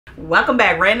Welcome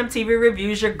back. Random TV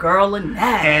Reviews, your girl,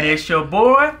 Lynette. And it's your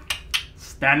boy,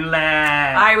 Stanley.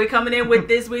 Alright, we coming in with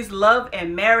this week's Love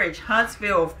and Marriage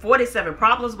Huntsville 47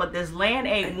 Problems, but this land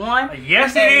ain't one.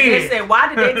 Yes, it is. Listen, why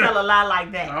did they tell a lie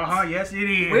like that? Yes, it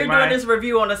is. We're doing this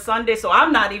review on a Sunday, so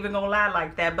I'm not even going to lie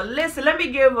like that. But listen, let me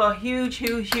give a huge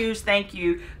thank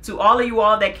you to all of you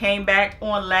all that came back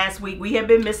on last week. We have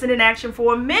been missing in action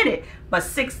for a minute, but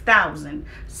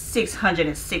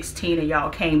 6,616 of y'all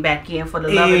came back in for the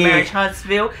Love and Marriage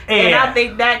Huntsville. And I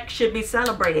think that should be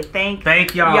celebrated. Thank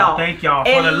y'all. Thank y'all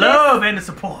for the love and the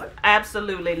support.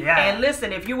 Absolutely. Yeah. And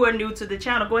listen, if you were new to the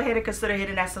channel, go ahead and consider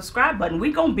hitting that subscribe button.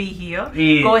 We're going to be here.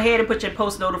 Yeah. Go ahead and put your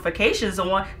post notifications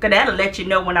on, because that'll let you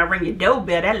know when I ring your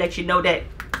doorbell. That'll let you know that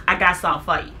I got something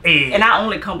for you. Yeah. And I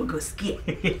only come with good skit.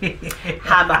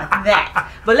 How about that?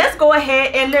 But let's go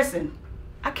ahead and listen.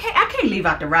 I can't leave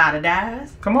out the ride or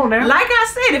dies. Come on now. Like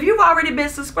I said, if you've already been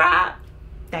subscribed,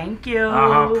 thank you.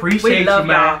 Appreciate we love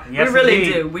y'all. Yes, we really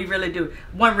do. We really do.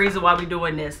 One reason why we're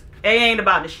doing this, it ain't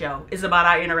about the show. It's about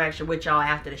our interaction with y'all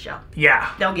after the show.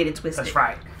 Yeah. Don't get it twisted. That's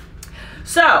right.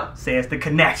 So. Say it's the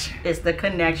connection. It's the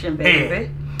connection, baby.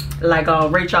 Yeah. Like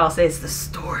Ray Charles says, the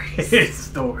stories. It's the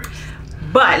stories.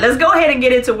 But let's go ahead and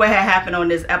get into what had happened on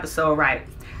this episode, right?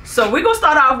 So we're going to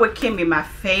start off with Kimmy, my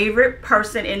favorite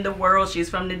person in the world. She's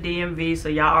from the DMV, so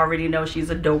y'all already know she's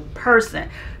a dope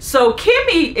person. So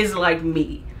Kimmy is like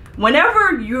me.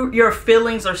 Whenever your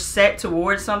feelings are set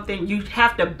towards something, you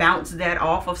have to bounce that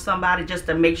off of somebody just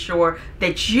to make sure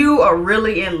that you are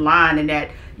really in line and that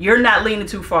you're not leaning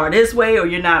too far this way or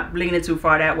you're not leaning too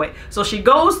far that way. So she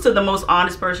goes to the most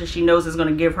honest person she knows is going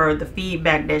to give her the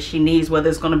feedback that she needs, whether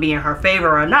it's going to be in her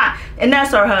favor or not. And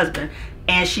that's her husband.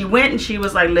 And she went and she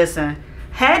was like, listen,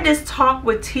 had this talk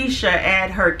with Tisha at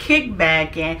her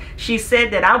kickback, and she said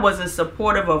that I wasn't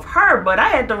supportive of her, but I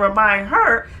had to remind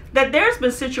her that there's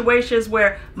been situations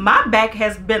where my back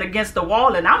has been against the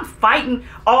wall and I'm fighting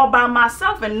all by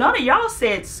myself, and none of y'all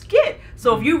said skit.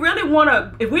 So if we really want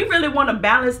to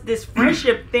balance this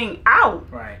friendship thing out,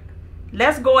 right,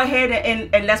 let's go ahead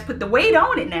and let's put the weight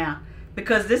on it now,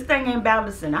 because this thing ain't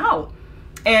balancing out.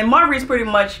 And Maurice pretty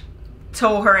much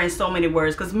told her in so many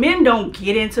words, because men don't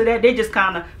get into that. They just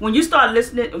kind of, when they start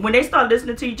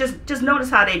listening to you, just notice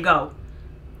how they go.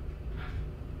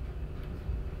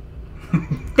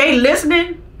 They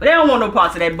listening, but they don't want no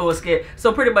parts of that bullshit.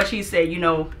 So pretty much he said, you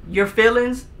know, your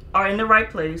feelings are in the right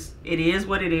place. It is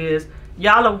what it is.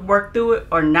 Y'all have worked through it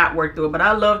or not worked through it. But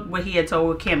I love what he had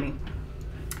told Kimmy.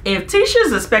 If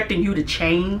Tisha's expecting you to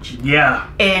change,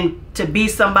 and to be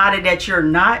somebody that you're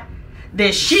not,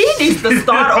 then she needs to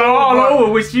start all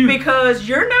over with you, because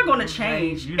you're not going to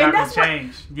change. You're not going to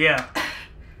change.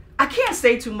 I can't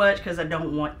say too much because I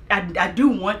don't want. I do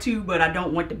want to, but I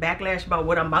don't want the backlash about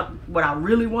what I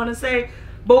really want to say.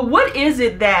 But what is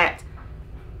it that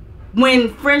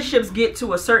when friendships get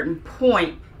to a certain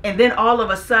point, and then all of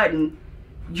a sudden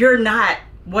you're not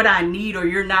what I need, or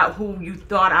you're not who you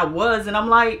thought I was, and I'm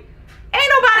like,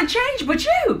 ain't nobody changed but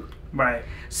you. Right.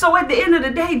 So at the end of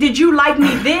the day, did you like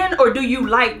me then, or do you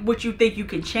like what you think you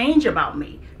can change about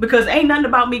me? Because ain't nothing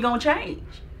about me gonna change.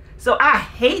 So I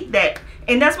hate that.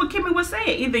 And that's what Kimmy was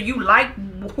saying. Either you like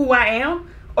who I am,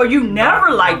 or you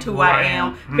never liked who I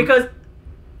am, because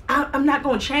I'm not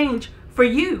gonna change for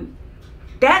you.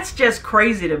 That's just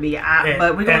crazy to me.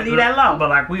 But we're gonna leave that alone. But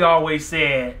like we always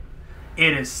said,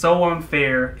 it is so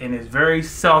unfair and it's very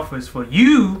selfish for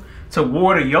you to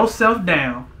water yourself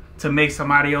down to make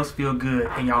somebody else feel good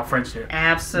in y'all friendship.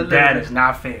 Absolutely. That is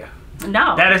not fair.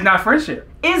 No. That is not friendship.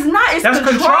 It's not. It's That's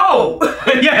control.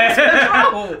 It's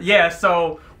control. Yeah,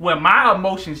 so when my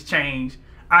emotions change,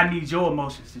 I need your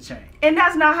emotions to change. And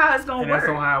that's not how it's going to work.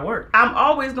 That's not how it works. I'm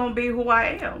always going to be who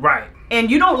I am. Right.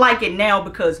 And you don't like it now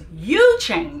because you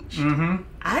changed. Mm-hmm.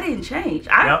 I didn't change.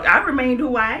 I remained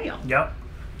who I am. Yep.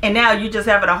 And now you're just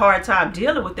having a hard time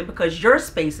dealing with it because your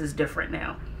space is different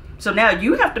now. So now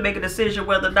you have to make a decision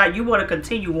whether or not you want to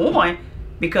continue on,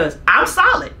 because I'm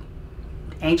solid.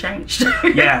 Ain't changed.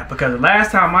 Yeah, because the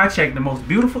last time I checked, the most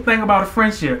beautiful thing about a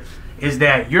friendship is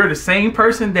that you're the same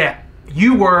person that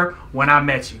you were when I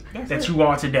met you. That you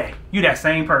are today. You that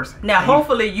same person. Now,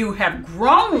 hopefully you have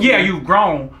grown. Yeah, you've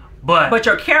grown, but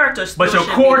your character still But your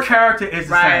core character is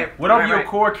the same. Whatever your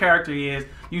core character is,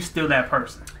 you still that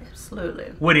person.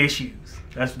 Absolutely. With issues.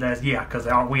 That's because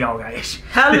we all got issues.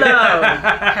 Hello.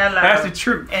 That's the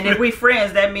truth. And if we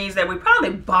friends, that means that we probably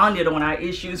bonded on our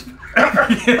issues.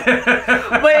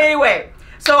 But anyway,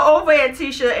 so over at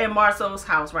Tisha and Marcel's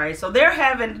house, right? So they're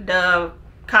having the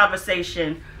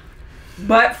conversation,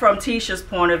 but from Tisha's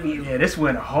point of view. Yeah, this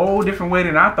went a whole different way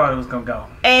than I thought it was gonna go.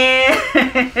 And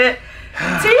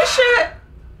Tisha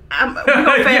we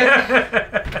gonna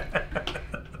fast.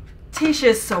 Tisha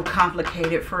is so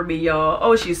complicated for me, y'all.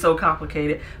 Oh, she's so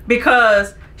complicated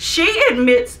because she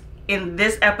admits in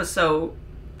this episode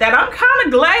that I'm kind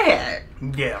of glad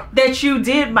that you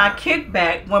did my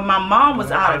kickback when my mom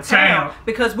was out of town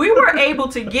because we were able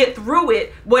to get through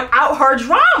it without her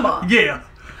drama. Yeah.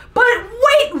 But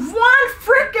wait 1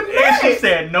 freaking minute. And she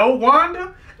said, no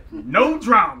Wanda, no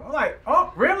drama. I'm like,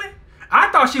 oh, really?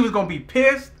 I thought she was going to be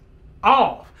pissed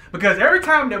off because every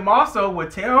time that Marceau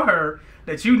would tell her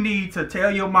that you need to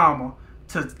tell your mama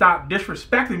to stop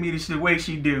disrespecting me the way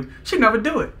she do, she never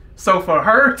do it. So for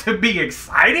her to be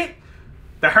excited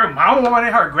that her mama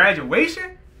wanted her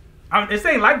graduation, it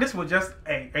ain't like this was just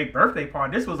a birthday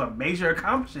party. This was a major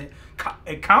accomplishment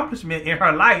in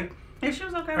her life. And she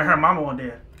was okay. And her mama wasn't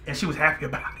there. And she was happy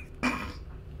about it.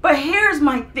 But here's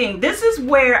my thing. This is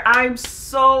where I'm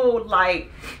so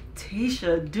like,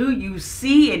 Tisha, do you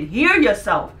see and hear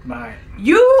yourself? Right.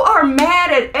 You are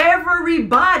mad at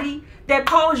everybody that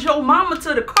calls your mama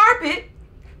to the carpet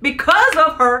because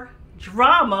of her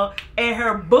drama and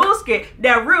her bullshit.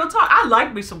 That real talk, I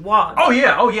like me some Wanda. Oh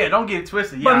yeah, don't get it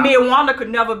twisted. But me and Wanda could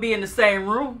never be in the same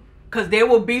room because there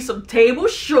will be some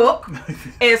tables shook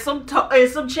and some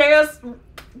chairs.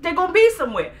 They're gonna be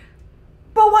somewhere.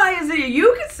 But why is it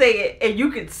you can say it and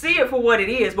you can see it for what it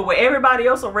is, but when everybody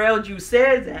else around you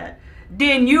says that,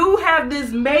 then you have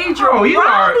this major problem. You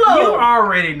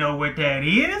already know what that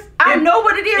is. I know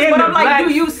what it is, but I'm like,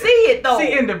 do you see it though?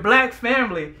 See, in the black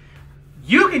family,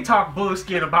 you can talk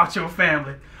bullshit about your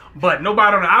family, but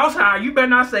nobody on the outside, you better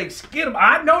not say skit.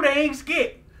 I know they ain't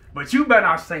skit, but you better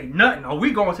not say nothing or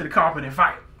we going to the carpet and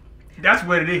fight. That's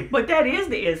what it is. But that is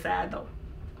the inside though.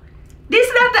 This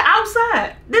is not the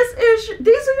outside.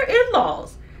 These are your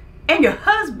in-laws and your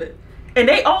husband. And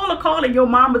they all are calling your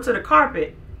mama to the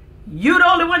carpet. You the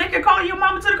only one that can call your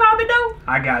mama to the carpet though?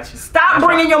 I got you. Stop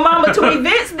bringing your mama to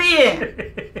events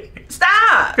then.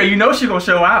 Stop. Cause you know she gonna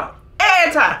show out.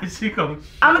 Every time.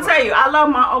 I'm gonna out. tell you, I love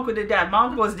my uncle to death. My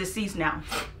uncle is deceased now.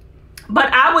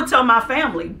 But I would tell my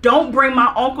family, don't bring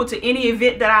my uncle to any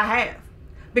event that I have.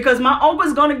 Because my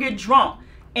uncle's gonna get drunk.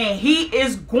 And he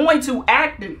is going to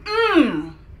act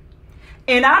and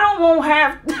I don't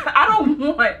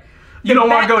want you don't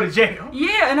want to go to jail.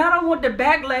 Yeah, and I don't want the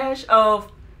backlash of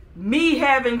me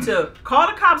having to call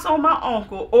the cops on my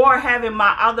uncle or having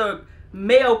my other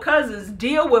male cousins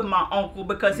deal with my uncle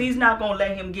because he's not going to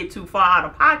let him get too far out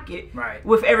of pocket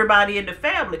with everybody in the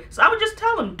family. So I would just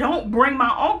tell him, don't bring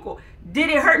my uncle. Did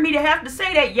it hurt me to have to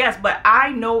say that? Yes, but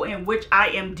I know in which I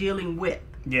am dealing with.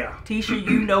 Yeah. Tisha,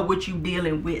 you know what you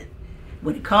dealing with.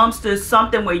 When it comes to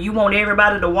something where you want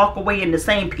everybody to walk away in the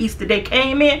same piece that they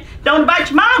came in, don't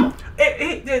invite your mama.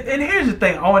 And here's the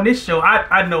thing. On this show,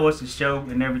 I know it's a show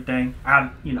and everything.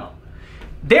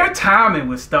 Their timing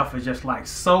with stuff is just like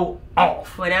so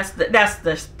off. Well, that's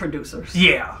the producers.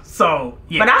 Yeah. So,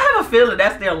 yeah. But I have a feeling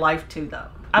that's their life too, though.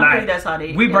 I think that's how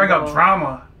they. We bring up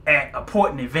drama at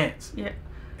important events. Yeah.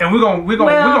 And we're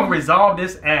gonna resolve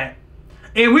this at.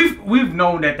 And we've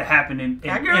known that to happen in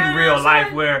real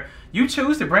life where you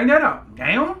choose to bring that up.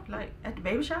 Damn. Like at the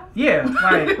baby shower? Yeah.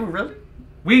 Like really?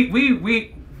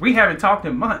 We haven't talked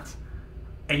in months.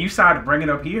 And you decided to bring it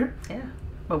up here? Yeah.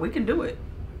 But we can do it.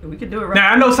 We can do it right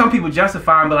now. I know some people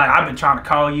justify but like I've been trying to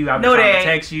call you, I've been trying to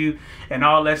text you and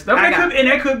all that stuff.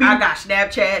 That could be I got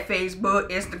Snapchat, Facebook,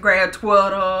 Instagram,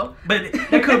 Twitter. But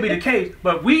that could be the case.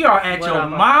 But we are at your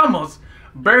mama's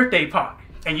birthday party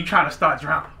and you trying to start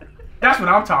drama. That's what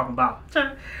I'm talking about.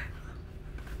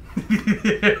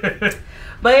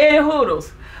 But in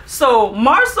Hoodles, so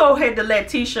Marceau had to let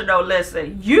Tisha know,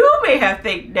 listen, you may have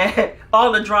think that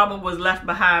all the drama was left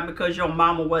behind because your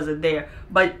mama wasn't there.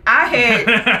 But I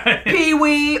had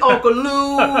Pee-wee, Uncle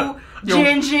Lou,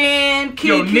 Jin,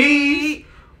 Kiki,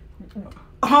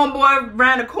 homeboy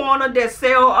around the corner that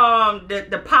sell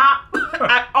the pop.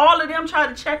 All of them try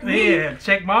to check me. Yeah,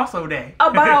 check Marceau day.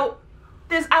 About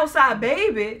this outside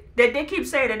baby that they keep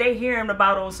saying that they hearing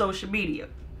about on social media.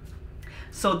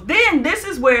 So then this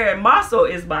is where Marceau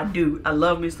is my dude. I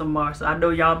love me some Marceau. I know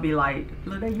y'all be like,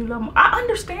 Lene, you love I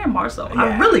understand Marceau. Yeah.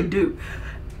 I really do.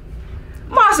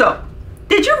 Marceau,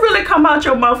 did you really come out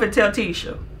your mouth and tell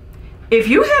Tisha, if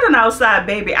you had an outside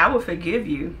baby, I would forgive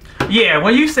you? Yeah,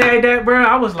 when you said that, bro,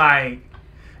 I was like,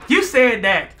 you said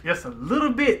that just a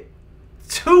little bit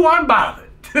too unbothered.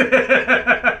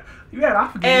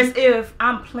 Yeah, as if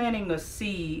I'm planting a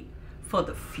seed for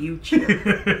the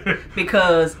future.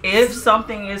 Because if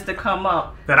something is to come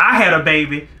up that I had a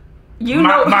baby,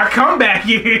 my comeback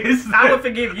is I will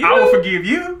forgive you. I will forgive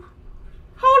you.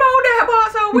 Hold on there,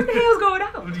 Marceau. What the hell's going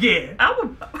on? Yeah.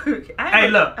 I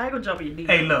ain't gonna jump in your DMs.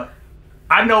 Hey, look.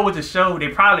 I know with the show, they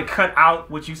probably cut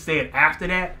out what you said after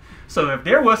that. So if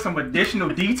there was some additional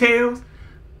details,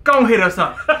 go hit us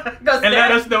up and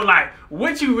let us know like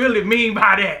what you really mean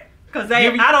by that. Because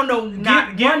I don't know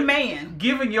one man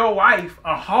giving your wife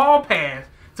a hall pass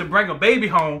to bring a baby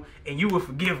home and you will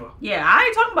forgive her. Yeah, I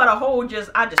ain't talking about a whole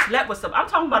I just slept with some. I'm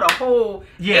talking about a whole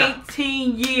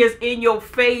 18 years in your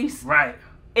face. Right.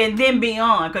 And then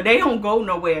beyond, because they don't go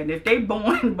nowhere. And if they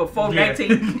born before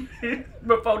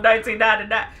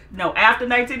 1999, no, after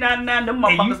 1999, them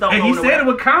motherfuckers don't go nowhere. And he said it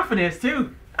with confidence,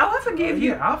 too. Oh, I forgive you.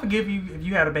 Yeah, I'll forgive you if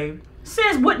you had a baby.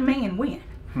 Says what man win?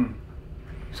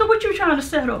 So what you trying to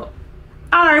set up?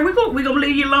 All right, we gonna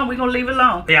leave you alone. We gonna leave it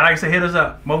alone. Yeah, like I said, hit us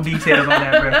up. More details on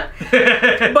that,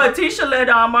 bro. But Tisha let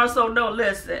Marceau know,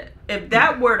 listen, if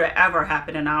that were to ever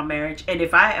happen in our marriage, and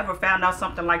if I ever found out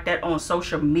something like that on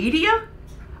social media,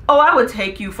 oh, I would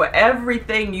take you for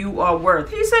everything you are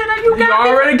worth. He said that you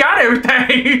already got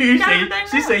everything.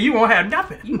 She said you won't have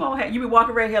nothing. You be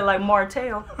walking around here like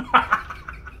Martell.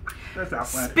 That's not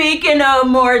funny. Speaking of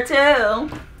Martell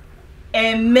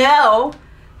and Mel,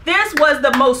 this was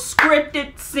the most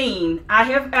scripted scene I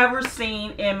have ever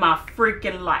seen in my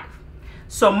freaking life.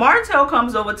 So Martell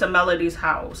comes over to Melody's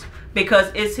house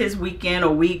because it's his weekend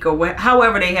or week or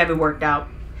however they have it worked out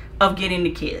of getting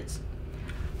the kids.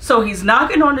 So he's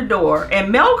knocking on the door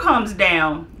and Mel comes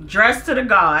down dressed to the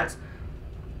gods.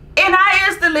 And I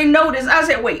instantly noticed, I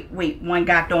said, wait, one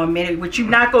goddamn minute, what you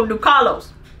not gonna do,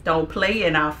 Carlos? Don't play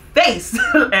in our face,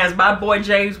 as my boy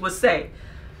James would say.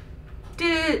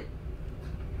 Did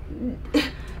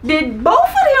both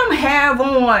of them have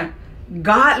on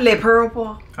godly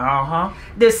purple?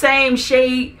 The same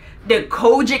shade, the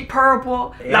Kojic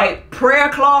purple, like prayer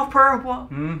cloth purple,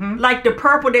 like the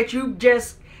purple that you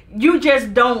just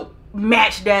don't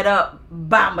match that up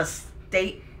by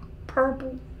mistake.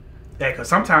 Purple. Yeah, because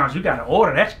sometimes you gotta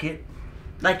order that shit.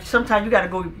 Like sometimes you gotta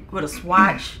go with a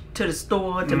swatch to the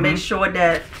store to make sure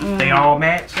that they all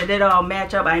match. That they all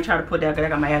match up. I ain't trying to put that because I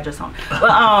got my address on.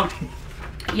 But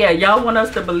yeah, y'all want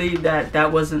us to believe that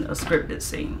that wasn't a scripted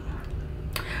scene.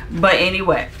 But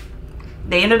anyway,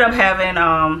 they ended up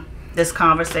having this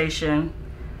conversation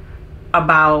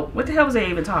about, what the hell was they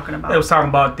even talking about? They was talking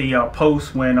about the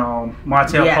post when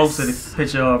Martell posted a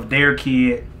picture of their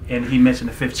kid and he mentioned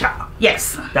the 5th child.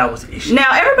 Yes. That was the issue.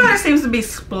 Now, everybody seems to be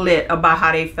split about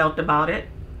how they felt about it.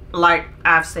 Like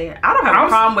I've said, I don't have a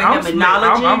problem with him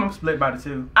acknowledging. I'm split by the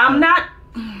two. I'm not.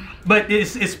 But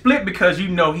it's split because you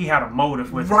know he had a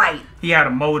motive with it. He had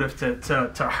a motive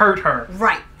to hurt her.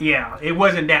 Right. Yeah. It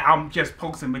wasn't that I'm just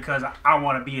posting because I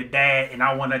want to be a dad and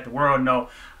I want to let the world know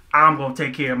I'm going to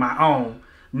take care of my own.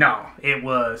 No. It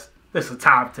was, this is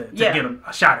time to get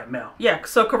a shot at Mel. Yeah.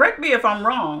 So correct me if I'm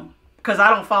wrong because I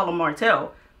don't follow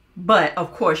Martell. But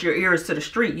of course your ears to the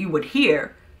street, you would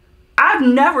hear. I've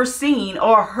never seen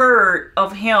or heard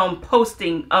of him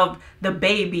posting of the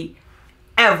baby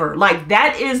ever. Like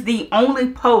that is the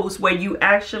only post where you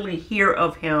actually hear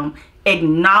of him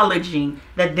acknowledging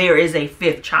that there is a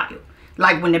 5th child.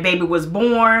 Like when the baby was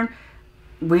born,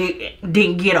 we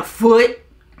didn't get a foot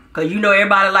because you know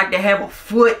everybody like to have a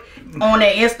foot on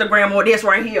their Instagram or this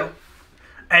right here.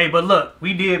 Hey, but look,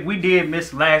 we did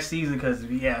miss last season because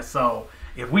so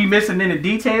if we missing any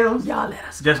details, y'all let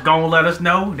us just gonna let us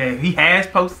know that he has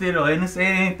posted or didn't say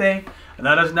anything.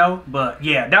 Let us know. But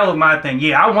yeah, that was my thing.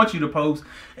 Yeah, I want you to post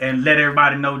and let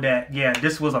everybody know that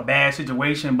this was a bad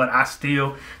situation, but I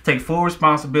still take full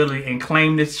responsibility and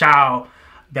claim this child,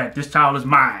 that this child is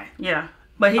mine. Yeah,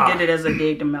 but he did it as a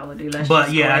dig to Melody. I think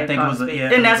it was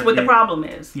and that's what the problem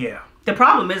is. Yeah, the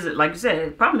problem isn't, like you said,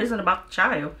 the problem isn't about the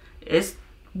child. It's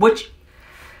which.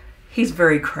 He's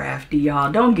very crafty,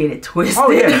 y'all. Don't get it twisted.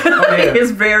 Oh, yeah.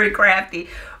 He's very crafty.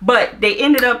 But they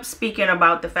ended up speaking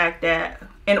about the fact that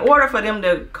in order for them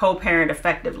to co-parent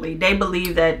effectively, they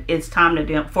believe that it's time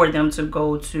for them to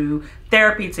go to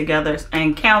therapy together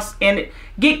and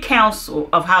get counsel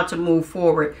of how to move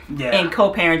forward in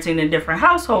co-parenting in different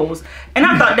households. And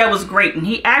I thought that was great. And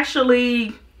he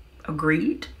actually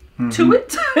agreed to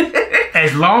it.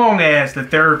 As long as the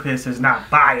therapist is not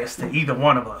biased to either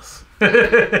one of us.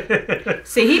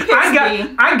 See, he pissed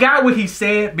me. I got what he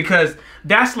said because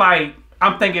that's like,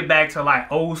 I'm thinking back to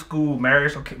like old school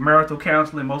marital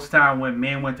counseling. Most of the time when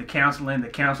men went to counseling, the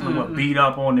counselor would beat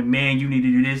up on the men. You need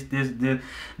to do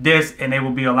this, and it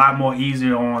would be a lot more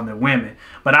easier on the women.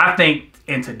 But I think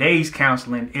in today's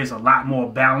counseling is a lot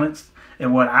more balanced.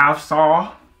 And what I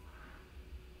saw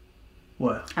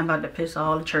What? I'm about to piss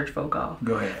all the church folk off.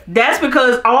 Go ahead. That's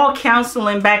because all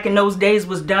counseling back in those days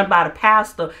was done by the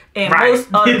pastor, and most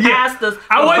of the pastors.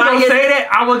 I wasn't gonna say that.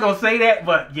 I wasn't gonna say that,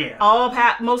 but yeah.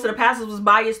 Most of the pastors was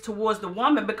biased towards the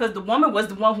woman because the woman was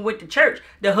the one who went to church.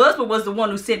 The husband was the one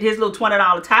who sent his little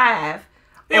 $20 tithe.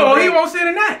 Oh, he won't sit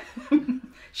in that.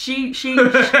 She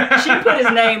put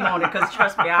his name on it because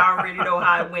trust me, I already know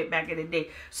how it went back in the day.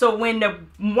 So when the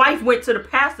wife went to the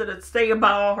pastor to say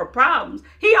about all her problems,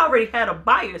 he already had a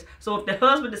bias. So if the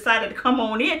husband decided to come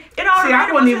on in, it already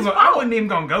I wasn't even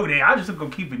gonna go there. I just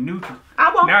gonna keep it neutral.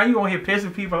 I won't. Now you gonna hear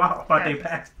pissing people off about their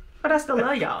pastor. But I still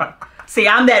love y'all. See,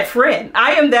 I'm that friend.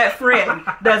 I am that friend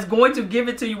that's going to give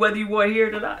it to you whether you want to hear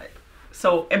it or not.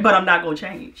 So, but I'm not gonna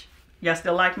change. Y'all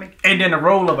still like me? And then the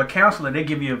role of a counselor, they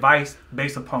give you advice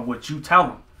based upon what you tell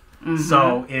them. Mm-hmm.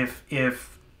 So if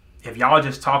y'all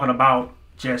just talking about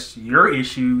just your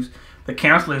issues, the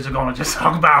counselors are gonna just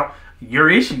talk about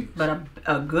your issues. But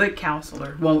a good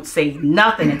counselor won't say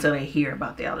nothing until they hear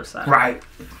about the other side. Right.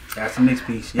 That's the next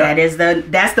piece. Yep.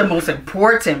 That's the most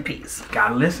important piece.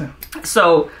 Gotta listen.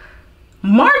 So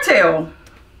Martell.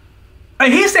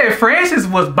 He said Francis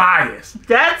was biased.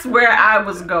 That's where I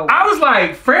was going. I was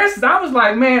like, Francis,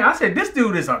 man, I said, this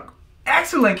dude is an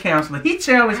excellent counselor. He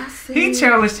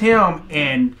challenged him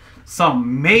in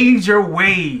some major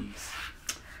ways.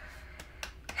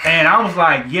 And I was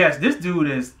like, yes, this dude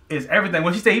is everything.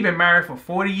 Well, she said he been married for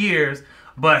 40 years,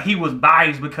 but he was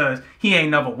biased because he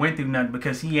ain't never went through nothing,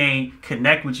 because he ain't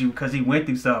connect with you because he went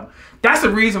through something. That's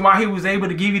the reason why he was able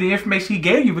to give you the information he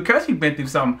gave you, because he been through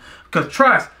something. Because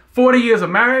trust, 40 years of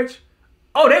marriage,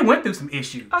 they went through some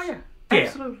issues. Oh, yeah.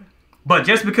 Absolutely. Yeah. But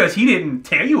just because he didn't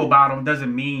tell you about them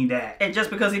doesn't mean that... And just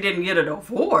because he didn't get a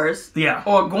divorce... Yeah.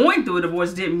 ...or going through a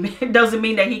divorce doesn't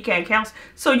mean that he can't counsel.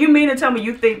 So you mean to tell me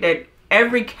you think that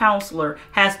every counselor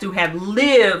has to have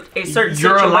lived a certain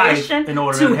situation in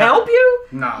order to help you?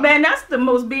 No. Man, that's the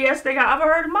most BS thing I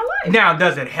ever heard in my life. Now,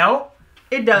 does it help?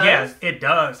 It does. Yes, it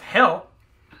does help.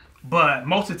 But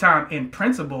most of the time, in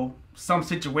principle, some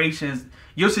situations...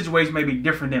 Your situation may be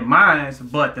different than mine,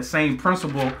 but the same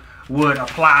principle would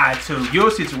apply to your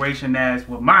situation as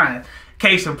with mine.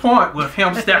 Case in point, with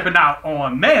him stepping out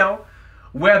on Mel,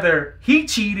 whether he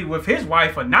cheated with his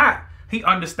wife or not, he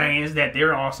understands that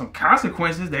there are some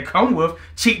consequences that come with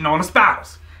cheating on a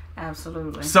spouse.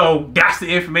 Absolutely. So that's the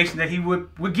information that he would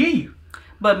give you.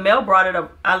 But Mel brought it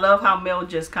up. I love how Mel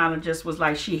just kind of just was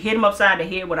like, she hit him upside the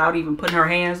head without even putting her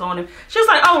hands on him. She was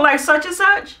like, oh, like such and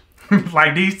such?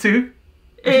 Like these two?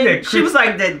 And she was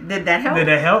like, did that help? Did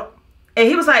that help? And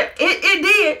he was like, it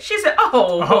did. She said,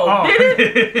 did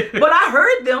it? But I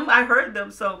heard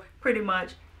them. So pretty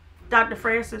much, Dr.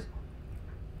 Francis,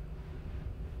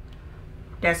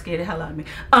 that scared the hell out of me.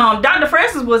 Dr.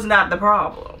 Francis was not the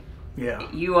problem.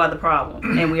 Yeah. You are the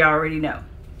problem. And we already know.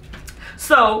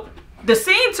 So the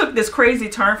scene took this crazy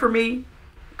turn for me,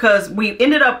 because we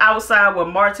ended up outside where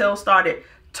Martell started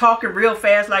talking real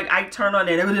fast, like I turned on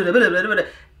and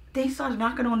they started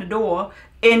knocking on the door,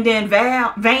 and then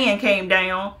Van came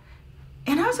down,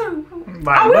 and I was like,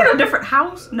 are we in a different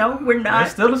house? No, we're not.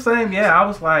 It's still the same. Yeah, I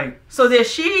was like. So then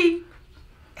she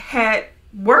had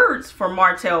words for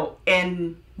Martell,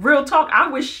 and real talk, I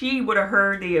wish she would have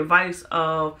heard the advice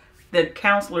of the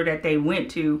counselor that they went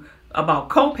to about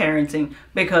co-parenting,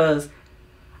 because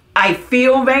I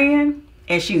feel Van,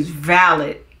 and she's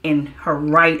valid in her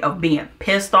right of being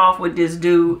pissed off with this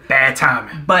dude. Bad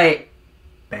timing. But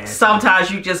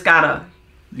sometimes you just gotta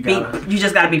be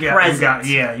present.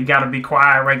 You gotta be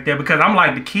quiet right there, because I'm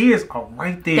like, the kids are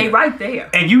right there. They right there.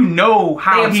 And you know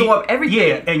how they absorb everything.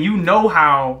 Yeah, and you know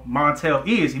how Montel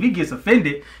is. If he gets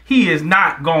offended, he is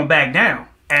not going back down.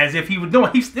 As if he was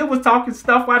doing. He still was talking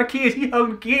stuff while the kids. He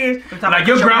hugged the kids. Like,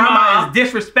 your grandma is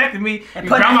disrespecting me. Your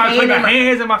grandma is putting her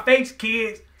hands in my face,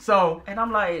 kids. So. And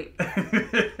I'm like,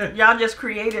 y'all just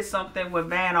created something with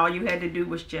Van. All you had to do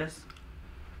was just.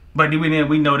 But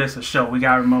we know this is a show. We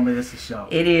gotta remember this is a show.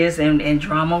 It is, and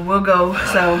drama will go.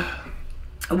 So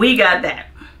we got that.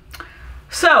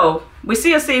 So we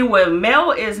see a scene where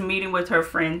Mel is meeting with her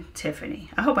friend Tiffany.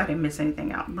 I hope I didn't miss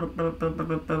anything out.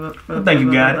 I think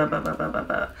you got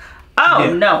it. Oh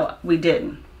yeah. No, we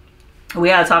didn't. We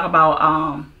gotta talk about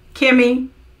Kimmy,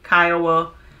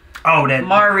 Kiowa,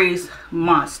 Maurice,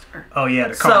 Monster. Oh yeah,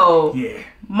 the car. So yeah.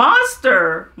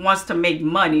 Monster wants to make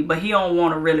money, but he don't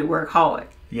want to really work hard.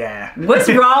 Yeah. What's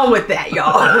wrong with that,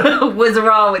 y'all? What's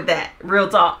wrong with that? Real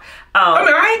talk. I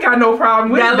mean, I ain't got no problem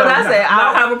with it. That's what I said. I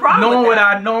don't have a problem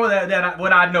knowing with that.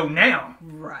 What I know now.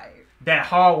 Right. That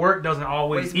hard work doesn't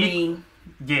always mean.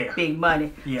 Yeah. big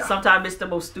money. Yeah. Sometimes it's the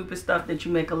most stupid stuff that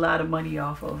you make a lot of money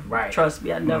off of. Right. Trust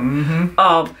me, I know.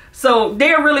 Mm-hmm. So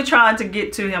they're really trying to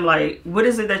get to him, like, what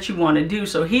is it that you want to do?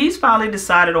 So he's finally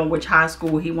decided on which high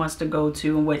school he wants to go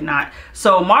to and whatnot.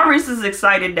 So Maurice is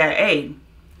excited that, hey,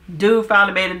 dude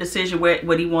finally made a decision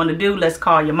what he want to do. Let's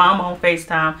call your mama on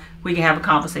FaceTime. We can have a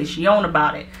conversation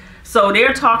about it. So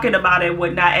they're talking about it and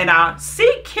whatnot, and I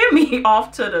see Kimmy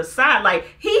off to the side. Like,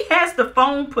 he has the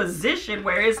phone position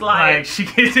where it's like she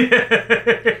gets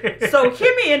it. So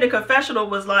Kimmy in the confessional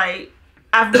was like,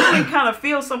 I really kind of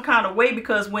feel some kind of way,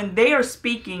 because when they are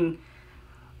speaking,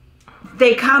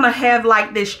 they kind of have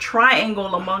like this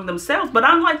triangle among themselves. But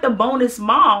I'm like the bonus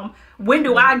mom. When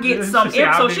do I get some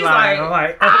info? So she's like,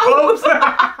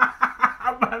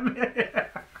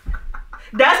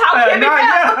 that's how Kimmy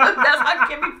felt. That's how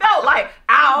Kimmy felt. Like,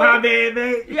 ow. My bad,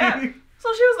 babe. Yeah.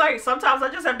 So she was like, sometimes I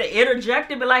just have to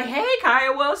interject and be like, hey,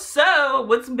 Kaya, well, so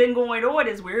what's been going on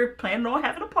is we're planning on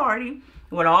having a party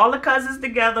with all the cousins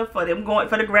together for them going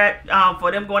for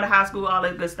them going to high school, all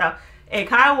that good stuff. And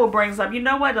Kaya brings up, you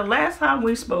know what? The last time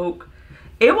we spoke,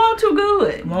 it wasn't too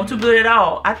good. It wasn't too good at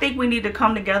all. I think we need to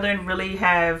come together and really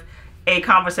have a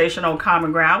conversation on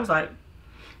common ground. I was like,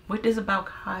 what this about,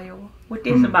 Kyle? What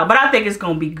this about? But I think it's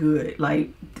gonna be good. Like,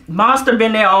 Monster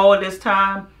been there all this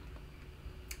time.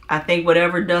 I think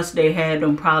whatever dust they had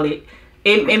them probably,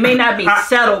 it may not be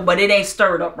settled, but it ain't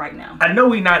stirred up right now. I know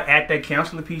we not at that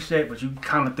counseling piece yet, but you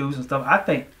kind of threw some stuff. I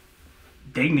think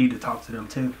they need to talk to them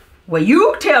too. Well,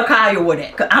 you tell Kyle what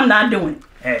that, cause I'm not doing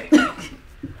it. Hey.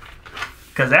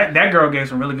 Cause that girl gave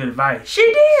some really good advice. She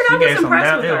did. I was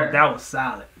impressed with her. That was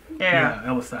solid. Yeah,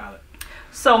 that was solid.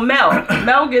 So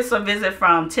Mel gets a visit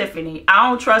from Tiffany. I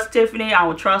don't trust Tiffany. I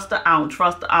don't trust her. I don't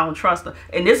trust her. I don't trust her.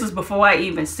 And this is before I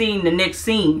even seen the next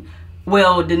scene.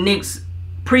 Well, the next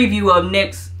preview of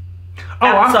next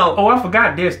episode. I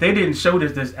forgot this. They didn't show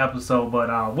this episode,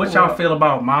 but what y'all feel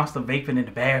about Monster vaping in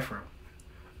the bathroom?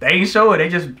 They ain't show it. They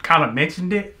just kind of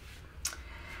mentioned it.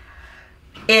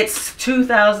 It's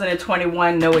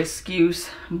 2021, no excuse,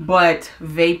 but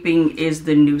vaping is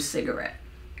the new cigarette.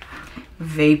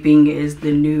 Vaping is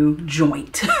the new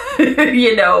joint.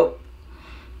 You know.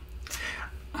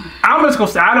 I'm just gonna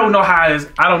say I don't know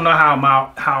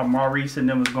how Maurice and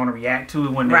them is gonna react to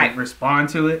it when they respond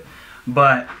to it,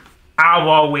 but I've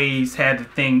always had to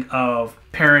think of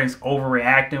parents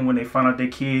overreacting when they find out their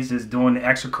kids is doing the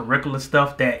extracurricular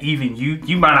stuff that even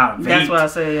you might not vape. That's what I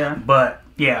say, yeah.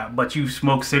 But you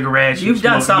smoke cigarettes. You've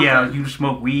done something. Yeah, you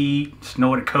smoke weed,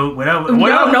 snort a coke, whatever. No.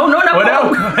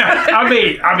 Whatever.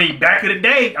 I mean, back in the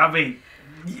day,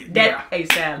 Hey,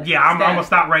 Sally. Yeah, I'm gonna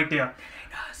stop right there.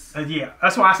 Yeah,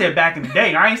 that's why I said back in the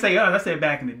day. I ain't say us. I said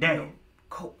back in the day. No,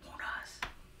 coke on us.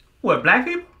 What, black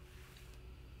people?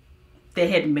 They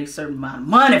had to make a certain amount of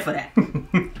money for that.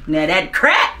 Now that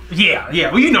crack.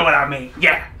 Yeah. Well, you know what I mean.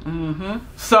 Yeah. Mm-hmm.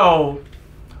 So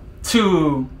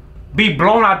to be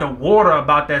blown out the water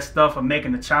about that stuff and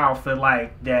making the child feel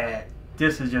like that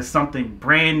this is just something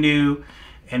brand new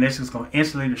and this is going to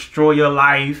instantly destroy your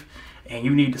life and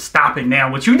you need to stop it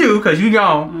now, which you do because you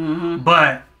know,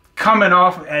 but coming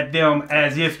off at them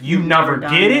as if you never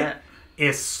did it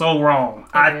is so wrong.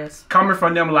 Coming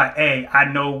from them like, hey, I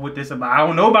know what this about. I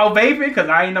don't know about vaping because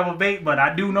I ain't never vape, but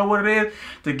I do know what it is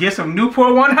to get some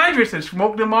Newport 100s and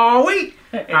smoke them all week.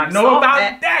 I know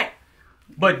about that.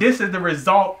 But this is the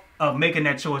result of making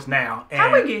that choice now. And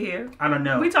how we get here? I don't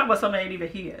know. We talk about something that ain't even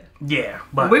here. Yeah,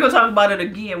 but we're gonna talk about it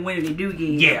again when it do get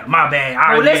here. Yeah, my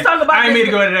bad. Let's talk about. I didn't mean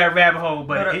to go into that rabbit hole,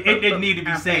 but it need to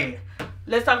be said.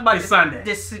 Let's talk about this Sunday.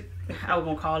 I was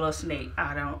gonna call her a snake.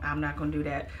 I'm not gonna do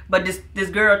that. But this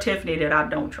girl Tiffany that I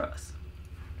don't trust.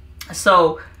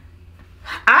 So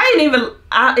I didn't even.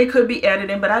 It could be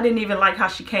editing, but I didn't even like how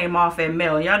she came off at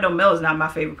Mel. Y'all know Mel is not my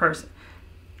favorite person.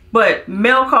 But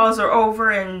Mel calls her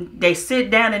over and they sit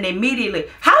down and immediately,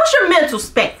 how's your mental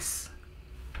space?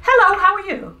 Hello, how are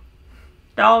you?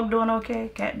 Dog doing okay?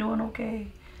 Cat doing okay?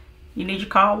 You need your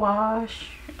car wash?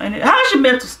 And how's your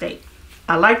mental state?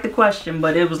 I like the question,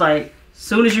 but it was like, as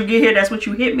soon as you get here, that's what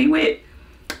you hit me with?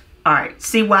 All right,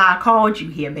 see why I called you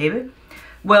here, baby.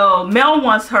 Well, Mel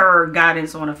wants her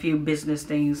guidance on a few business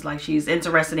things. Like she's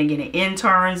interested in getting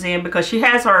interns in because she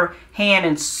has her hand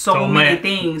in so many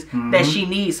things that she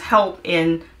needs help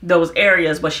in those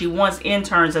areas. But she wants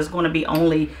interns that's going to be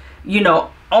only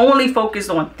focused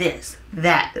on this.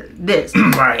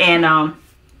 Right.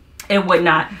 And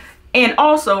whatnot. And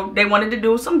also, they wanted to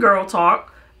do some girl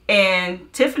talk.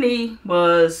 And Tiffany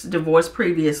was divorced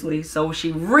previously. So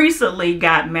she recently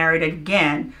got married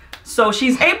again. So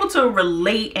she's able to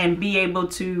relate and be able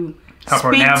to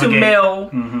speak to Mel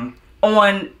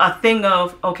on a thing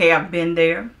of, okay, I've been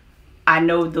there. I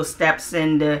know the steps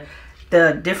and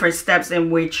the different steps in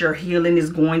which your healing is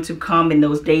going to come in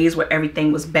those days where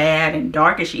everything was bad and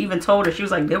dark. And she even told her, she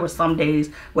was like, there were some days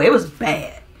where it was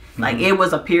bad. Like it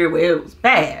was a period where it was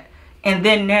bad. And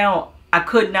then now I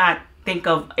could not think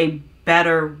of a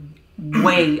better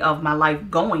way of my life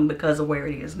going because of where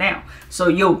it is now. So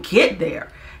you'll get there.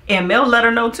 And Mel let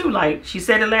her know too, like she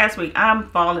said it last week,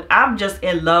 I'm just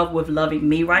in love with loving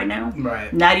me right now.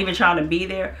 Right. Not even trying to be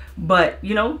there. But,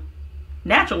 you know,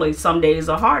 naturally some days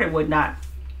are hard and whatnot.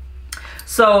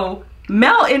 So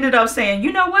Mel ended up saying,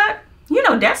 you know what? You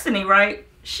know Destiny, right?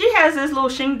 She has this little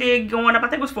shindig going up. I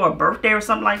think it was for a birthday or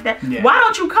something like that. Yeah. Why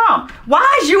don't you come?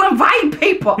 Why is you inviting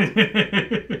people? Why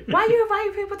are you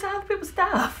inviting people to other people's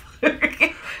stuff?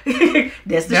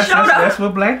 That's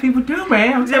what black people do,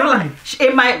 man.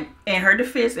 It might, in her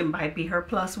defense, it might be her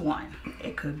plus one.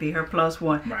 It could be her plus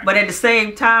one. Right. But at the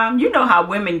same time, you know how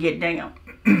women get down.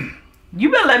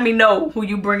 You better let me know who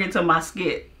you bring into my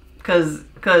skit. Cause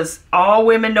all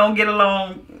women don't get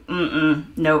along.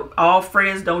 No, all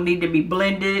friends don't need to be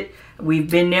blended. We've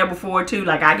been there before too.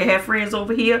 Like I can have friends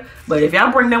over here, but if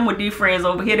y'all bring them with these friends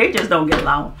over here, they just don't get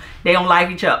along. They don't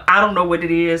like each other. I don't know what it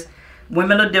is.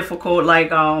 Women are difficult.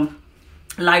 Like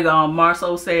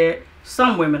Marceau said,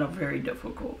 some women are very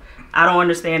difficult. I don't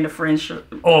understand the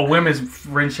friendship. Or women's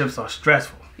friendships are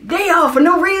stressful. They are for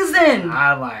no reason.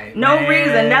 No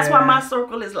reason. That's why my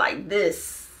circle is like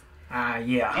this.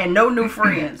 Yeah. And no new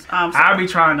friends. I'll be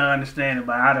trying to understand it,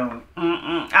 but I don't.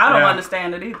 I don't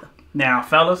understand it either. Now,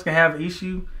 fellas can have an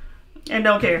issue. And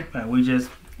don't care. We just,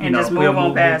 just move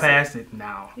on past it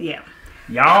now. Yeah.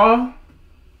 Y'all.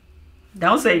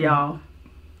 Don't say y'all.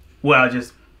 Well, I'll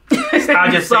just say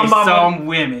some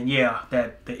women,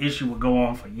 that the issue would go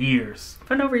on for years.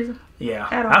 For no reason. Yeah.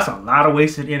 That's a lot of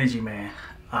wasted energy, man.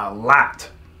 A lot.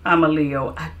 I'm a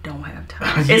Leo. I don't have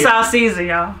time. It's our season,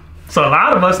 y'all. So a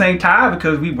lot of us ain't tired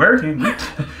because we working.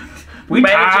 We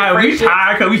tired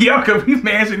because we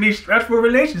managing these stressful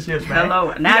relationships, man.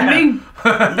 Hello. Not me.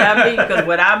 Not me. Because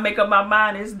when I make up my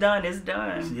mind, it's done. It's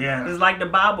done. Yeah. It's like the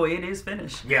Bible. It is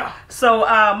finished. Yeah. So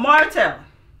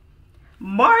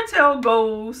Martell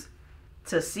goes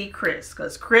to see Chris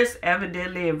because Chris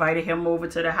evidently invited him over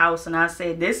to the house, and I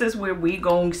said, this is where we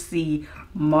gonna see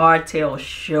Martell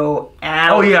show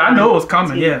out. Oh yeah, I know it was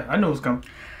coming. Yeah, I know it was coming.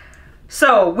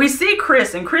 So we see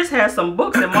Chris, and Chris has some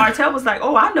books, and Martell was like,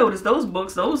 oh, I noticed those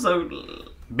books. Those are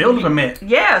builder permit.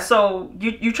 Yeah, so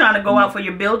you trying to go out for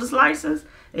your builder's license?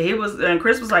 And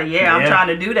Chris was like, yeah, I'm trying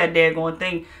to do that daggone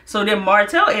thing. So then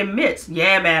Martell admits,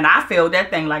 yeah, man, I failed that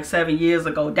thing like 7 years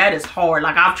ago. That is hard.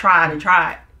 Like I've tried and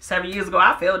tried. 7 years ago,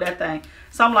 I failed that thing.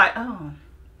 So I'm like, oh,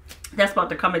 that's about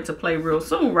to come into play real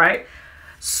soon, right?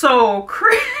 So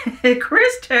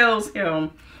Chris tells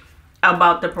him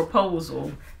about the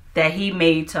proposal that he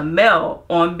made to Mel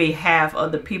on behalf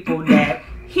of the people that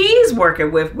he's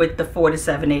working with the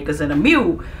 47 acres and a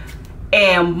mule.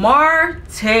 And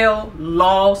Martell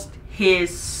lost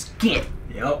his skin.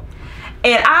 Yep.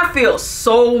 And I feel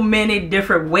so many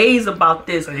different ways about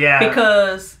this. Yeah.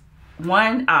 Because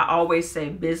one, I always say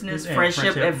business,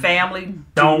 friendship, and family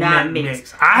do not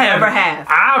mix.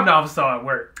 I've never saw it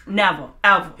work. Never,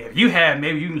 ever. If you have,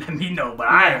 maybe you can let me know. But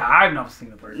I've never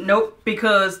seen it work. Nope,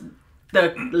 because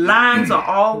the lines are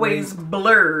always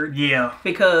blurred. Yeah.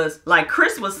 Because, like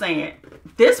Chris was saying,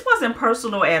 this wasn't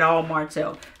personal at all,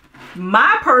 Martell.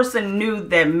 My person knew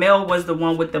that Mel was the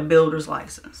one with the builder's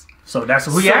license. So that's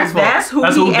who he asked for. That's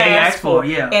who they asked for.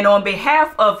 Yeah. And on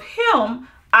behalf of him,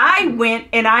 I went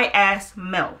and I asked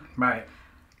Mel. Right.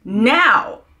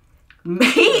 Now,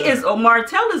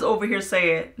 Martell is over here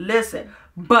saying, listen,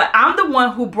 but I'm the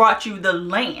one who brought you the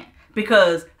land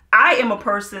because I am a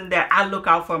person that I look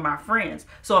out for my friends.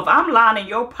 So if I'm lining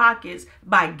your pockets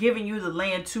by giving you the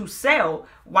land to sell,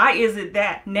 why is it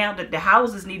that now that the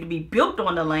houses need to be built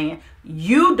on the land,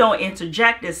 you don't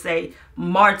interject and say,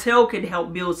 Martell could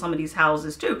help build some of these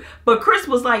houses too? But Chris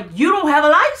was like, you don't have a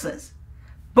license.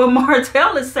 But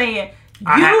Martell is saying,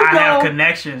 I have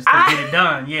connections to get it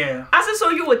done. Yeah. I said, so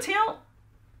you attempt?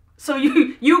 So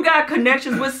you got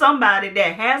connections with somebody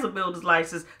that has a builder's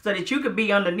license so that you could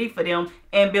be underneath of them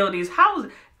and build these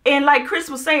houses. And like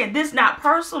Chris was saying, this not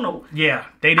personal. Yeah,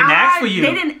 they didn't ask for you.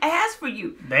 They didn't ask for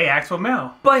you. They asked for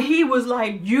Mel. But he was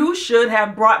like, you should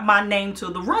have brought my name to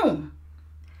the room.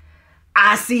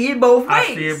 I see it both ways.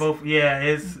 I see it both.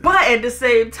 Yeah, but at the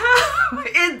same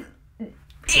time,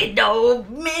 it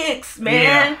don't mix,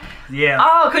 man. Yeah.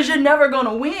 Oh, because you're never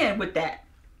gonna win with that.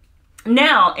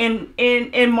 Now,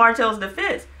 in Martell's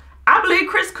defense, I believe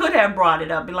Chris could have brought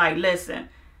it up. Be like, listen,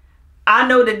 I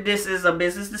know that this is a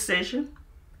business decision,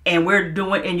 and you're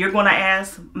going to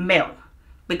ask Mel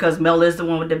because Mel is the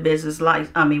one with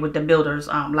the with the builder's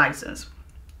license.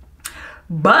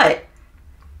 But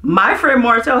my friend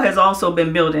Martell has also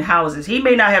been building houses. He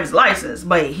may not have his license,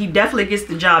 but he definitely gets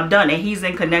the job done, and he's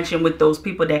in connection with those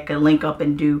people that can link up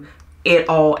and do it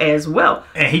all as well.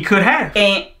 And he could have.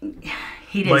 And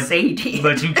he didn't say he did.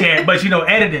 But you can't. But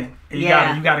editing. You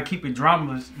got to keep it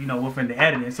dramas, within the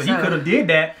editing. So he could have did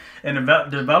that, and the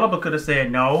developer could have said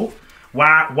no.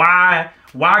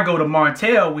 Why go to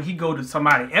Martell when he go to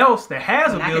somebody else that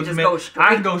has a building?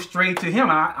 I can go straight to him.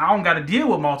 I don't got to deal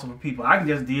with multiple people. I can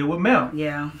just deal with Mel.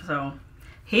 Yeah. So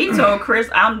he told Chris,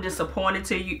 "I'm disappointed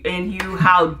in you.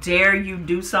 How dare you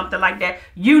do something like that?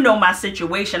 You know my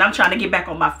situation. I'm trying to get back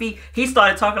on my feet." He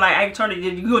started talking like, "I turned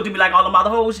you gonna do me like all the mother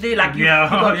hoes did? Like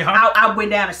I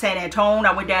went down to San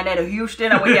Antonio. I went down there to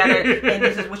Houston. I went down there, and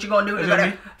this is what you're gonna do?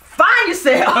 You're find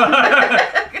yourself." I'm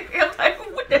like,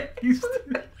 what the?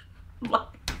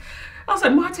 I was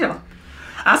like, Martell.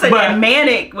 I said that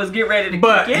Manic was getting ready to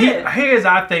kick in. Here's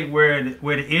I think where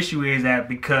the issue is at,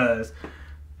 because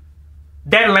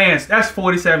that land, that's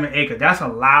 47 acres. That's a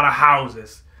lot of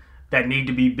houses that need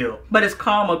to be built. But it's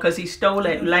karma because he stole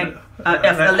it,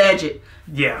 alleged.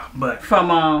 Yeah, but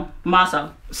from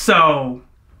Massa. So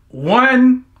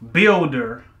one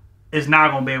builder is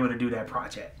not gonna be able to do that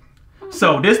project.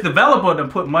 So this developer to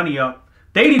put money up,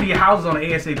 they need these houses on the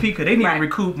ASAP because they need to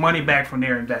recoup money back from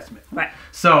their investment. Right.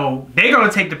 So they're gonna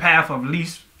take the path of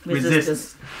least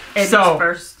resistance.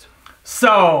 First.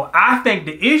 So I think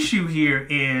the issue here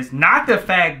is not the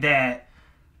fact that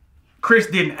Chris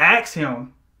didn't ask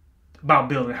him about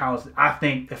building houses. I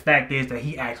think the fact is that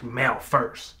he asked Mel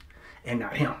first and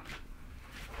not him.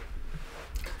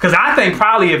 Because I think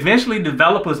probably eventually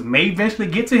developers may eventually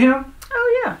get to him.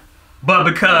 Oh yeah. But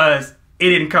because it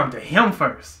didn't come to him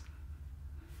first.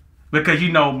 Because,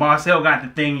 Marcel got the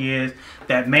thing is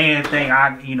that man thing.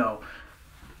 I'm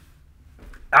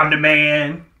the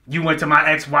man. You went to my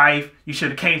ex-wife. You should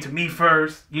have came to me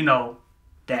first.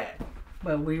 That.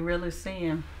 But we really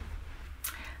seeing.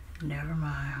 Never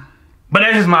mind. But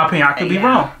that's just my opinion. I could be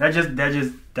wrong. That's just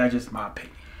my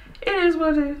opinion. It is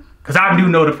what it is. Because I do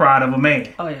know the pride of a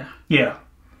man. Oh yeah. Yeah.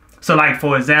 So like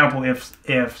for example,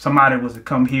 if somebody was to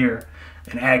come here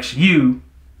and ask you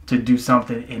to do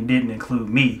something and didn't include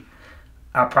me,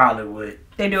 I probably would.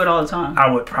 They do it all the time.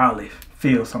 I would probably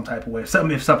feel some type of way.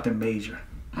 Something major.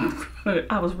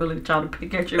 I was really trying to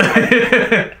pick at you. But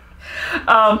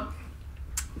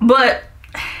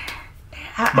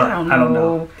I don't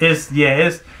know. It's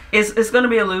gonna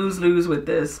be a lose-lose with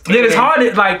this. Yeah, it's hard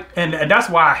to and that's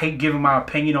why I hate giving my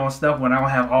opinion on stuff when I don't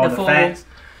have all the facts.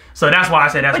 So that's why I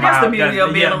said that's the beauty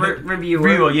of being a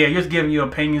reviewer. Yeah, just giving you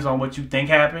opinions on what you think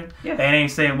happened. Yeah. And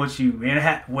ain't saying what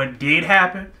did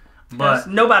happen. But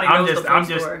nobody knows the full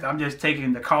story. I'm just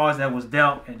taking the cards that was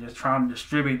dealt and just trying to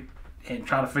distribute and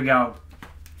trying to figure out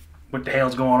what the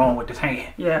hell's going on with this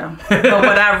hand. Yeah. But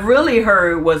what I really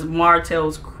heard was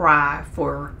Martell's cry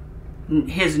for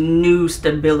his new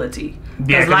stability.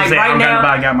 Yeah, like right now,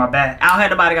 nobody got my back. I don't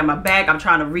have nobody got my back. I'm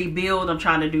trying to rebuild. I'm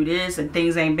trying to do this, and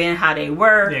things ain't been how they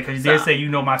were. Yeah, because he did say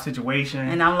my situation,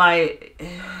 and I'm like,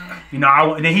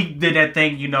 then he did that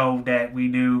thing, that we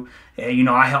do.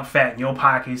 I help fatten your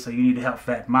pockets, so you need to help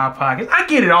fatten my pockets. I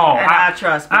get it all. And I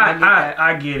trust me.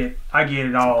 I get it. I get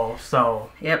it all. So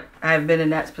yep, I've been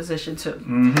in that position too.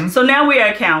 Mm-hmm. So now we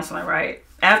are counseling, right?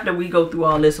 After we go through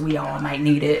all this, we all might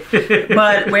need it.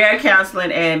 But we're at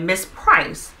counseling, and Miss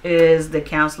Price is the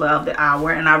counselor of the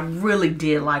hour. And I really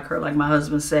did like her, like my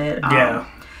husband said. Yeah.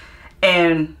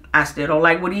 And I still don't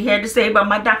like what he had to say about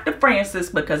my Dr. Francis,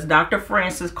 because Dr.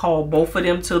 Francis called both of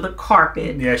them to the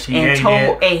carpet. Yeah,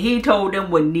 and he told them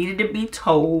what needed to be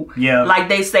told. Yeah. Like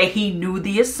they say, he knew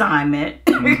the assignment,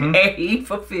 mm-hmm. and he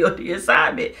fulfilled the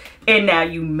assignment. And now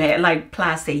you mad. Like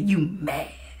Ply say, you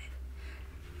mad.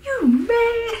 You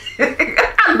mad.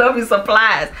 I love his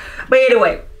supplies. But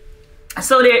anyway,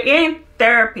 so they're in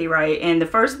therapy, right? And the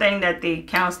first thing that the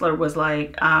counselor was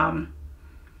like,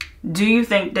 do you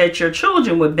think that your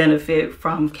children would benefit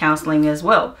from counseling as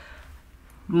well?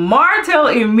 Martell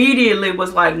immediately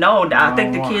was like, no, I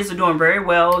think the kids are doing very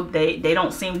well. They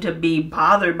don't seem to be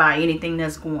bothered by anything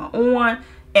that's going on.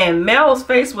 And Mel's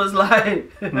face was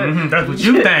like, mm-hmm, that's what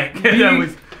you think.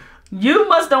 You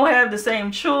must don't have the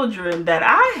same children that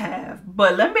I have,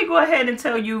 but let me go ahead and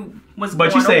tell you what's going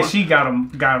on. But you said she got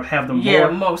to have them more? Yeah,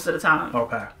 most of the time.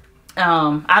 Okay.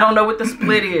 I don't know what the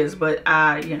split is, but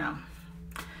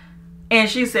And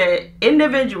she said,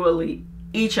 individually,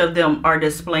 each of them are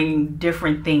displaying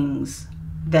different things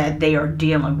that they are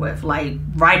dealing with, like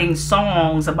writing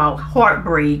songs about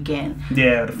heartbreak and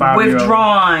the 5-year-old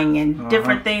withdrawing and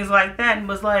different things like that, and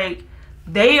was like,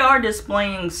 they are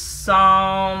displaying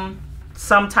some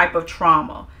type of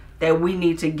trauma that we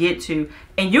need to get to.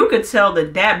 And you could tell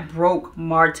that broke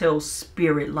Martell's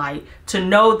spirit, like, to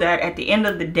know that at the end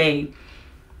of the day,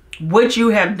 what you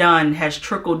have done has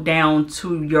trickled down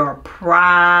to your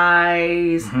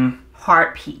prize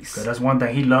heart piece. That's one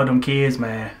thing. He loved them kids,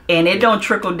 man. And it don't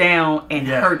trickle down and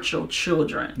hurt your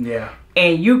children. Yeah.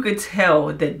 And you could tell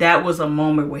that was a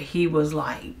moment where he was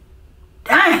like,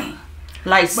 dang.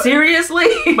 Like, seriously?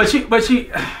 But she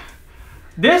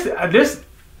this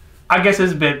I guess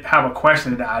it's been have a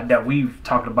question that we've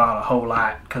talked about a whole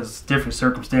lot, because different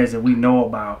circumstances that we know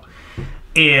about,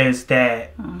 is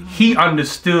that he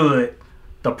understood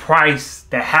the price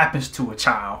that happens to a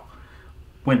child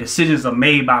when decisions are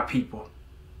made by people,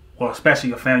 or especially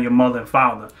your family, your mother and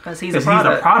father, because he's a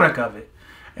product of it.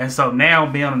 And so now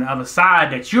being on the other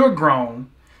side, that you're grown,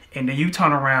 and then you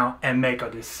turn around and make a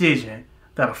decision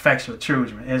that affects your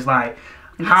children. It's like,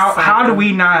 how do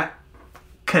we not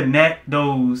connect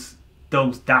those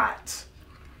dots?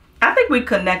 I think we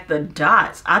connect the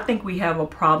dots. I think we have a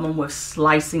problem with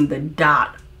slicing the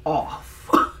dot off.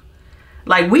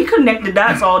 Like, we connect the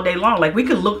dots all day long. Like, we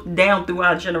can look down through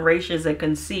our generations and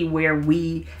can see where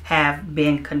we have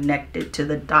been connected to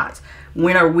the dots.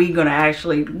 When are we gonna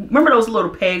actually remember those little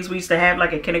pegs we used to have,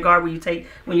 like at kindergarten,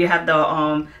 when you have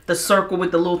the circle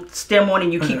with the little stem on,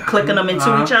 and you keep clicking them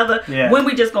into each other? Yeah. When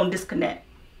we just gonna disconnect?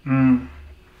 And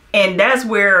that's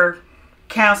where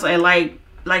counseling, like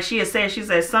she has said,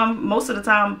 most of the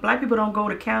time Black people don't go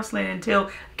to counseling until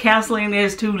counseling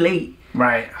is too late.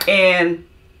 Right. And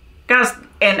guys,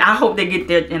 and I hope they get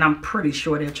there, and I'm pretty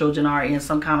sure their children are in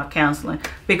some kind of counseling,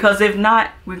 because if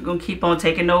not, we're gonna keep on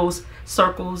taking those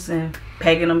circles and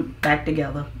pegging them back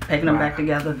together.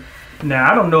 Now,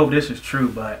 I don't know if this is true,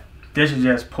 but this is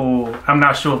just pull. I'm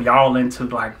not sure if y'all into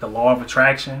like the law of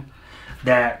attraction,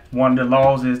 that one of the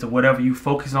laws is that whatever you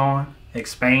focus on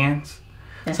expands.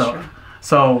 That's true.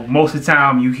 So most of the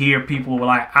time you hear people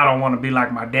like, I don't want to be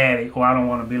like my daddy, or I don't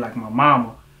want to be like my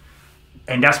mama.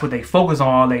 And that's what they focus on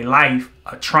all their life,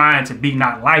 trying to be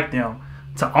not like them,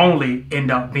 to only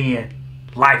end up being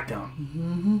like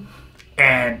them.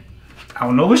 And I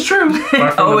don't know if it's true,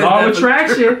 but from the law of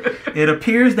attraction, it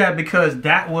appears that because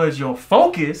that was your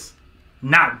focus,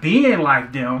 not being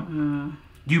like them,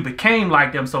 you became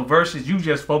like them. So versus you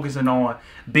just focusing on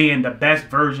being the best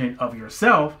version of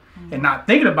yourself, and not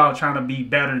thinking about trying to be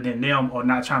better than them or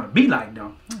not trying to be like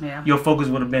them, your focus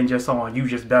would have been just on you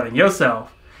just bettering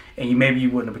yourself, and maybe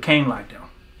you wouldn't have became like them.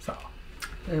 So,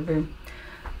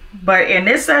 but in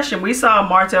this session, we saw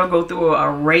Martell go through an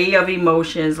array of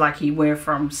emotions. Like, he went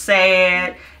from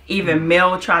sad, even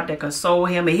Mel tried to console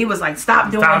him, and he was like,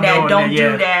 stop doing that, don't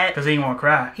do that. Because he didn't want to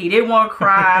cry. He didn't want to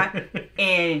cry.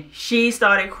 And she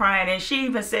started crying, and she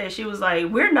even said, she was like,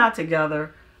 we're not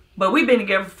together, but we've been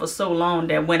together for so long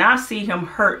that when I see him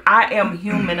hurt, I am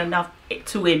human enough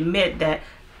to admit that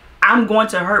I'm going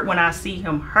to hurt when I see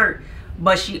him hurt.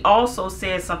 But she also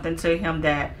said something to him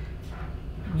that,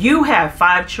 you have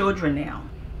 5 children now.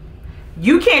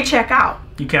 You can't check out.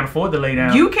 You can't afford to lay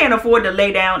down. You can't afford to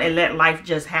lay down and let life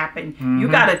just happen. You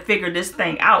got to figure this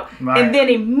thing out. Right. And then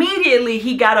immediately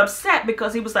he got upset,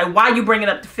 because he was like, why are you bringing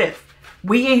up the 5th?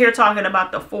 We in here talking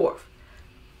about the 4th.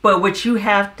 But what you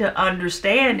have to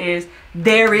understand is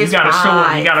there is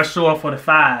 5. You gotta show up for the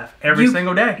 5 every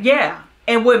single day. Yeah.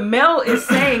 And what Mel is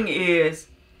saying is,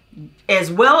 as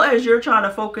well as you're trying to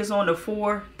focus on the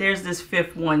 4, there's this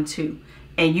 5th one too.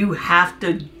 And you have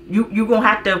to, you're gonna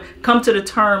have to come to the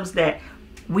terms that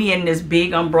we in this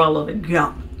big umbrella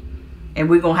together, and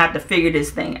we're gonna have to figure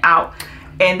this thing out.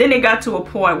 And then it got to a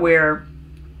point where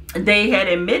they had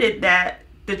admitted that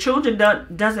the children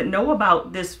doesn't know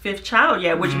about this 5th child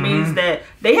yet, which means that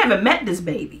they haven't met this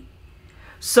baby.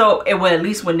 So, well, at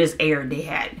least when this aired, they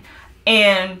hadn't.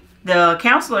 And the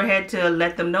counselor had to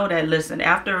let them know that, listen,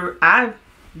 after I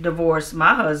divorced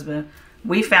my husband,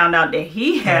 we found out that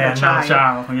he had a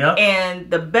child. Yep.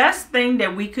 And the best thing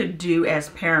that we could do as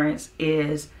parents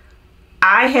is,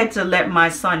 I had to let my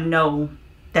son know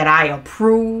that I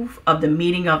approve of the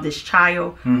meeting of this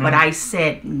child, but I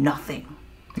said nothing.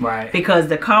 Right. Because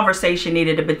the conversation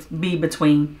needed to be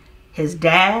between his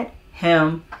dad,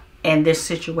 him, and this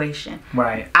situation.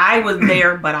 Right. I was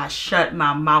there, but I shut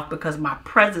my mouth because my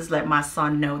presence let my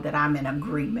son know that I'm in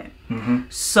agreement.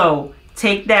 So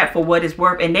take that for what it's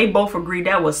worth. And they both agreed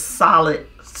that was solid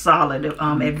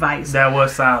advice. That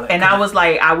was solid. And I was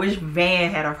like, I wish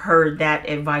Van had heard that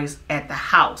advice at the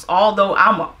house. Although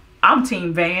I'm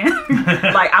Team Van.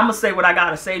 Like, I'm gonna say what I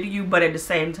gotta say to you, but at the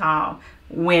same time,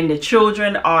 when the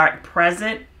children are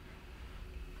present,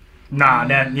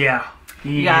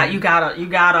 Yeah. You gotta.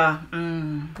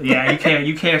 Yeah,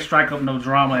 you can't strike up no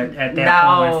drama at that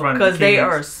point in front of the kids. because they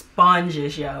are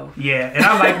sponges, yo. Yeah, and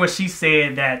I like what she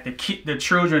said, that the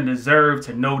children deserve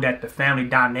to know that the family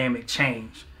dynamic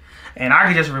changed. And I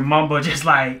can just remember just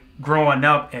like growing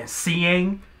up and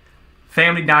seeing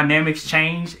family dynamics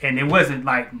change, and it wasn't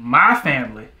like my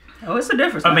family. Oh, it's a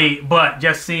difference. I mean, but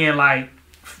just seeing like,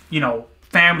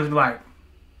 families be like,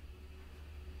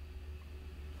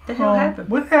 the hell happened?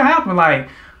 what the hell happened? Like,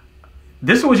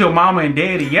 this was your mama and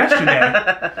daddy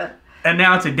yesterday. And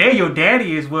now today your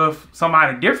daddy is with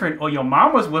somebody different, or your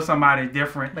mama's with somebody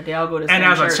different. But they all go to the and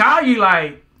same as church. a child, you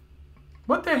like,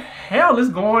 what the hell is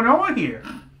going on here?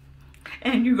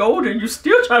 And you older, and you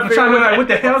still trying to figure I'm out what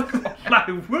the hell? Like,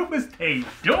 what was they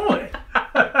doing?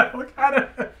 What kind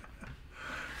of?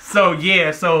 So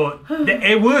yeah,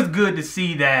 it was good to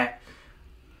see that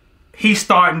he's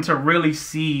starting to really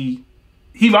see.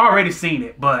 He's already seen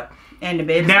it, but and the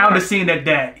baby now to seeing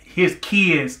that his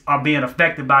kids are being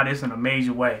affected by this in a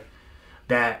major way,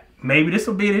 that maybe this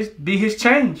will be his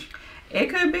change. It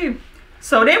could be.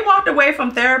 So they walked away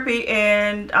from therapy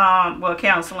and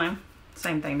counseling,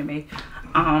 same thing to me,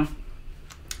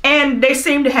 and they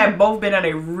seem to have both been in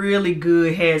a really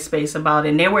good headspace about it.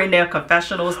 And they were in their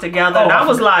confessionals together, and I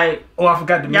was like, I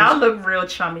forgot to mention, y'all look real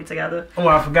chummy together. Oh,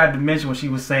 I forgot to mention what she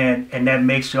was saying, and that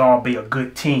makes y'all be a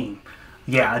good team.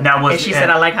 Yeah, and that was. And she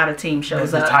said, "I like how the team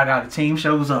shows up." How the team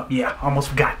shows up. Yeah, almost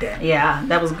forgot that. Yeah,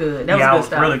 that was good. That was good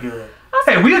stuff. Really good.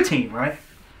 Hey, we a team, right?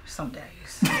 Some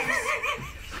days.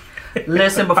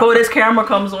 Listen, before this camera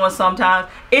comes on, sometimes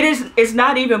it's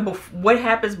not even what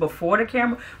happens before the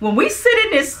camera. When we sit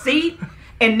in this seat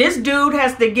and this dude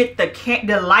has to get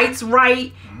the lights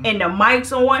right and the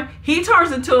mics on, he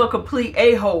turns into a complete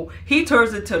a-hole. He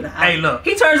turns into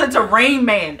he turns into Rain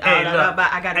Man.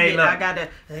 I gotta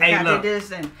do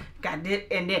this and got this,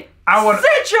 and then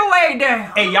sit your way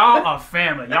down. Hey, y'all are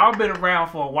family. Y'all been around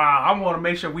for a while. I want to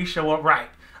make sure we show up right.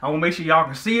 I want to make sure y'all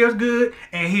can see us good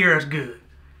and hear us good.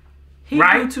 He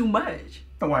do too much.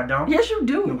 No, I don't. Yes, you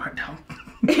do. No, I don't.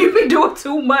 You be doing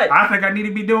too much. I think I need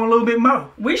to be doing a little bit more.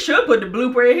 We should put the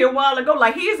blooper in here a while ago.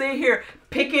 Like, he's in here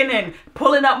picking and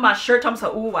pulling up my shirt. I'm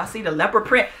so, ooh, I see the leopard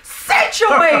print. Sit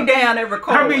your way down and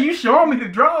record. I mean, you showing me the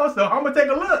drawers, so I'm gonna take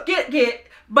a look. Get.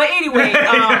 But anyway,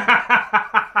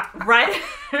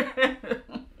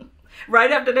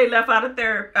 right after they left out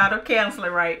of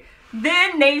counseling, right?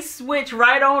 Then they switch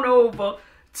right on over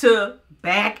to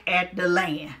back at the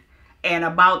land. And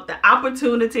about the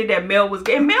opportunity that Mel was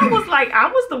getting. Mel was like, I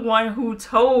was the one who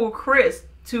told Chris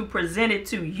to present it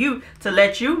to you to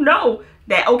let you know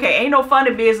that, okay, ain't no funny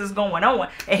business going on.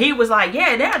 And he was like,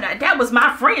 yeah, that was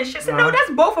my friend. She said, no, that's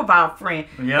both of our friends.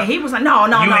 Yep. And he was like, no,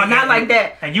 not like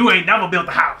that. And you ain't never built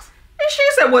a house. And she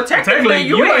said, well, technically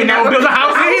you ain't never built a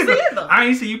house either. I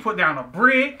ain't see you put down a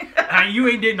brick, and you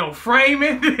ain't did no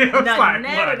framing. It was like,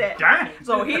 none of that. Dang.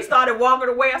 So he started walking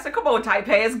away. I said, come on, tight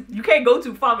pants. You can't go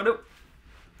too far.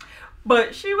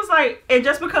 But she was like, and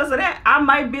just because of that, I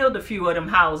might build a few of them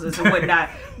houses and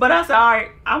whatnot. But I said, all right,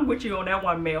 I'm with you on that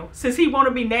one, Mel. Since he want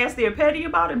to be nasty and petty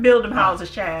about it, build them houses,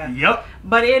 child. Yep.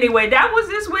 But anyway, that was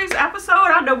this week's episode.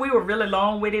 I know we were really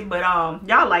long with it, but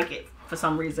y'all like it for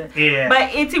some reason. Yeah.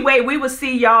 But anyway, we will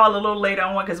see y'all a little later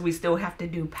on because we still have to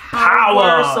do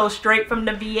power. So straight from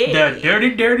the VA. The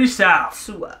dirty, dirty South.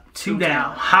 2 up, 2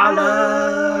 down.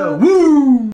 Holla. Woo.